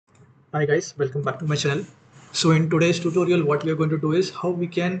Hi guys, welcome back to my channel. So in today's tutorial, what we are going to do is how we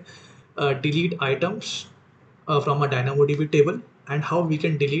can delete items from a DynamoDB table and how we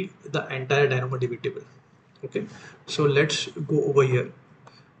can delete the entire DynamoDB table. Okay, so let's go over here.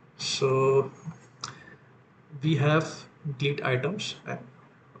 So we have delete items.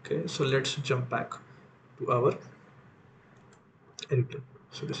 Okay, so let's jump back to our editor.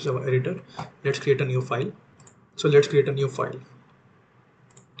 So this is our editor. Let's create a new file. So let's create a new file.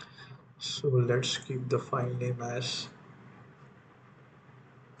 So let's keep the file name as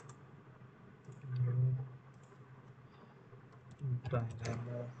new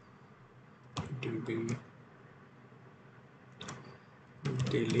DynamoDB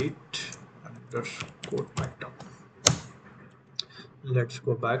delete underscore item. Let's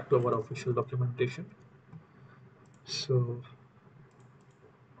go back to our official documentation. So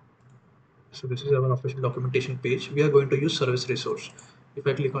this is our official documentation page. We are going to use service resource. If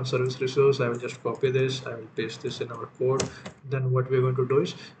I click on service resource, I will just copy this, I will paste this in our code. Then what we're going to do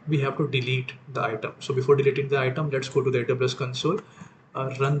is we have to delete the item. So before deleting the item, let's go to the AWS console,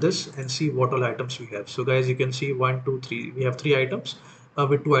 run this and see what all items we have. So guys, you can see 1 2 3, we have 3 items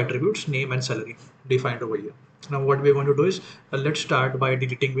with 2 attributes, name and salary, defined over here. Now what we're going to do is let's start by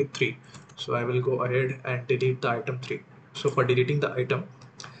deleting with 3. So I will go ahead and delete the item 3. So for deleting the item,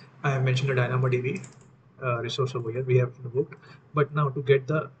 I have mentioned the DynamoDB resource over here. We have invoked, but now to get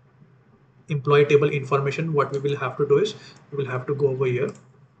the employee table information, what we will have to do is we will have to go over here.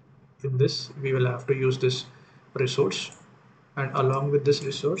 In this, we will have to use this resource, and along with this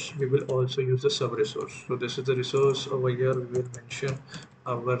resource, we will also use the sub resource. So this is the resource over here. We will mention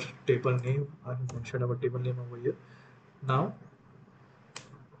our table name. I have mentioned our table name over here. Now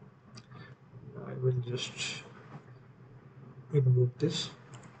I will just invoke this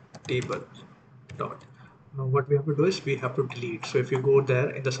table dot. Now what we have to do is we have to delete. So if you go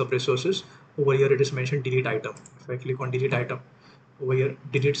there in the sub resources, over here it is mentioned delete item. If I click on delete item, over here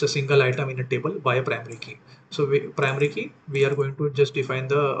deletes a single item in a table by a primary key. So primary key, we are going to just define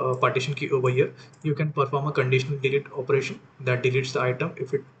the partition key over here. You can perform a conditional delete operation that deletes the item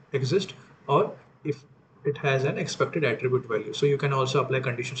if it exists, or if it has an expected attribute value. So you can also apply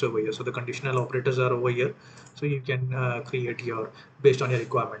conditions over here. So the conditional operators are over here. So you can create your based on your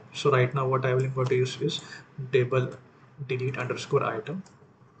requirement. So right now what I will going to use is table delete underscore item.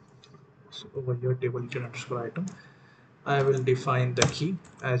 So over here table delete underscore item. I will define the key.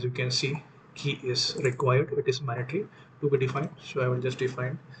 As you can see, key is required. It is mandatory to be defined. So I will just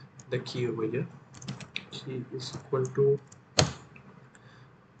define the key over here. Key is equal to.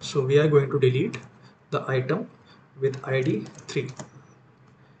 So we are going to delete the item with ID 3.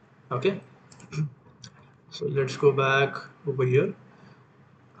 Okay. So let's go back over here.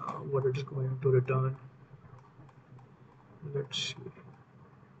 What it is going to return? Let's see.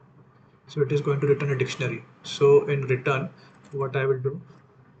 So it is going to return a dictionary. So in return, what I will do,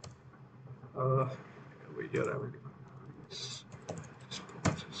 over here I will do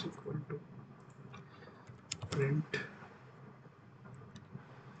response is equal to print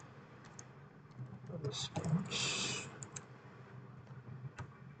response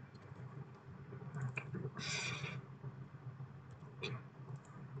attributes. Okay.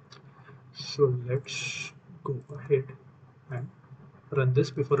 So let's go ahead and run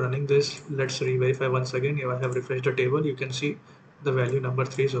this. Before running this, let's re-verify once again. If I have refreshed the table, you can see the value number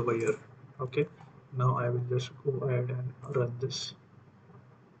 3 is over here. Okay, now I will just go ahead and run this.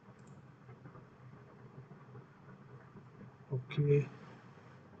 Okay,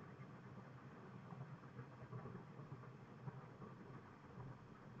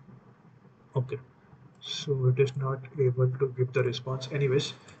 okay, so it is not able to give the response.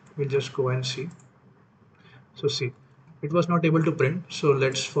 Anyways, we'll just go and see. So see, it was not able to print, so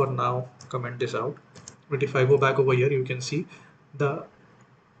let's for now comment this out. But if I go back over here, you can see the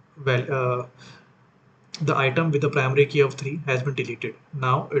well the item with the primary key of 3 has been deleted.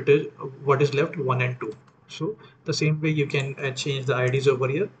 Now it is what is left 1 and 2. So the same way you can change the IDs over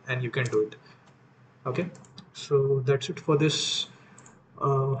here and you can do it. Okay, so that's it for this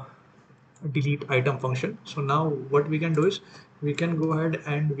uh, delete item function. So now what we can do is we can go ahead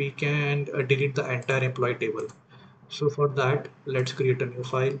and we can delete the entire employee table. So for that, let's create a new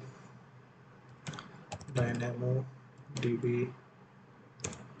file, DynamoDB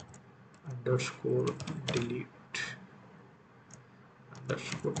underscore delete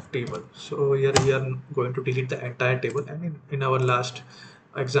underscore table. So here we are going to delete the entire table, and in our last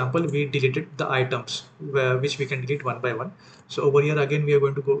example we deleted the items which we can delete one by one. So over here again we are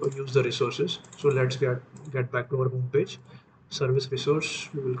going to go use the resources. So let's get back to our home page, service resource.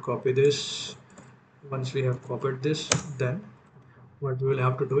 We will copy this. Once we have copied this, then what we will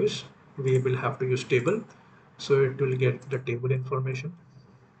have to do is we will have to use table, so it will get the table information.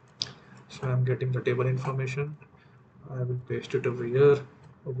 So I'm getting the table information. I will paste it over here.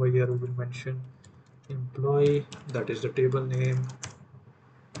 Over here we will mention employee, that is the table name.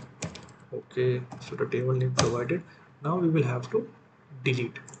 Okay, so the table name provided. Now we will have to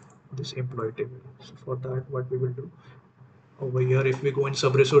delete this employee table. So for that, what we will do over here, if we go in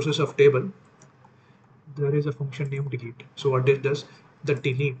sub resources of table, there is a function named delete. So what it does, the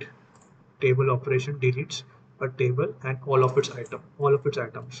delete table operation deletes a table and all of its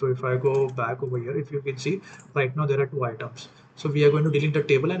items. So if I go back over here, if you can see right now there are two items. So we are going to delete the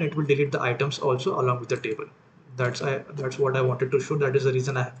table and it will delete the items also along with the table. That's what I wanted to show. That is the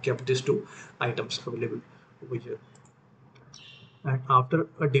reason I have kept these two items available over here. And after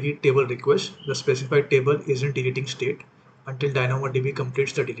a delete table request, the specified table is in deleting state until DynamoDB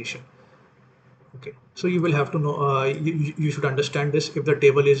completes the deletion. Okay, so you will have to know, you should understand this. If the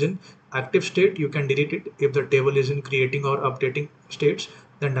table is in active state, you can delete it. If the table is in creating or updating states,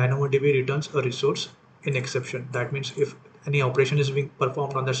 then DynamoDB returns a resource in exception. That means if any operation is being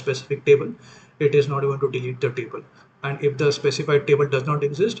performed on that specific table, it is not going to delete the table. And if the specified table does not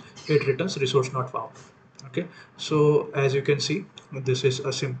exist, it returns resource not found. Okay, so as you can see, this is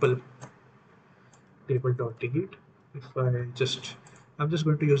a simple table.delete. If I'm just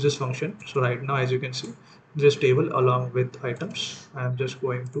going to use this function. So right now, as you can see, this table along with items, I'm just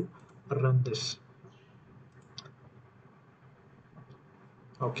going to run this.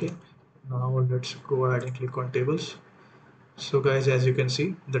 Okay, now let's go ahead and click on tables. So guys, as you can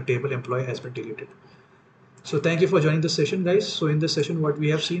see, the table employee has been deleted. So thank you for joining this session, guys. So in this session, what we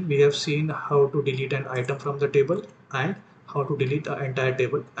have seen how to delete an item from the table and how to delete the entire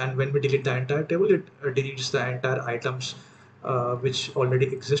table. And when we delete the entire table, it deletes the entire items which already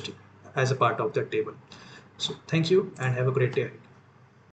exist as a part of that table. So thank you and have a great day.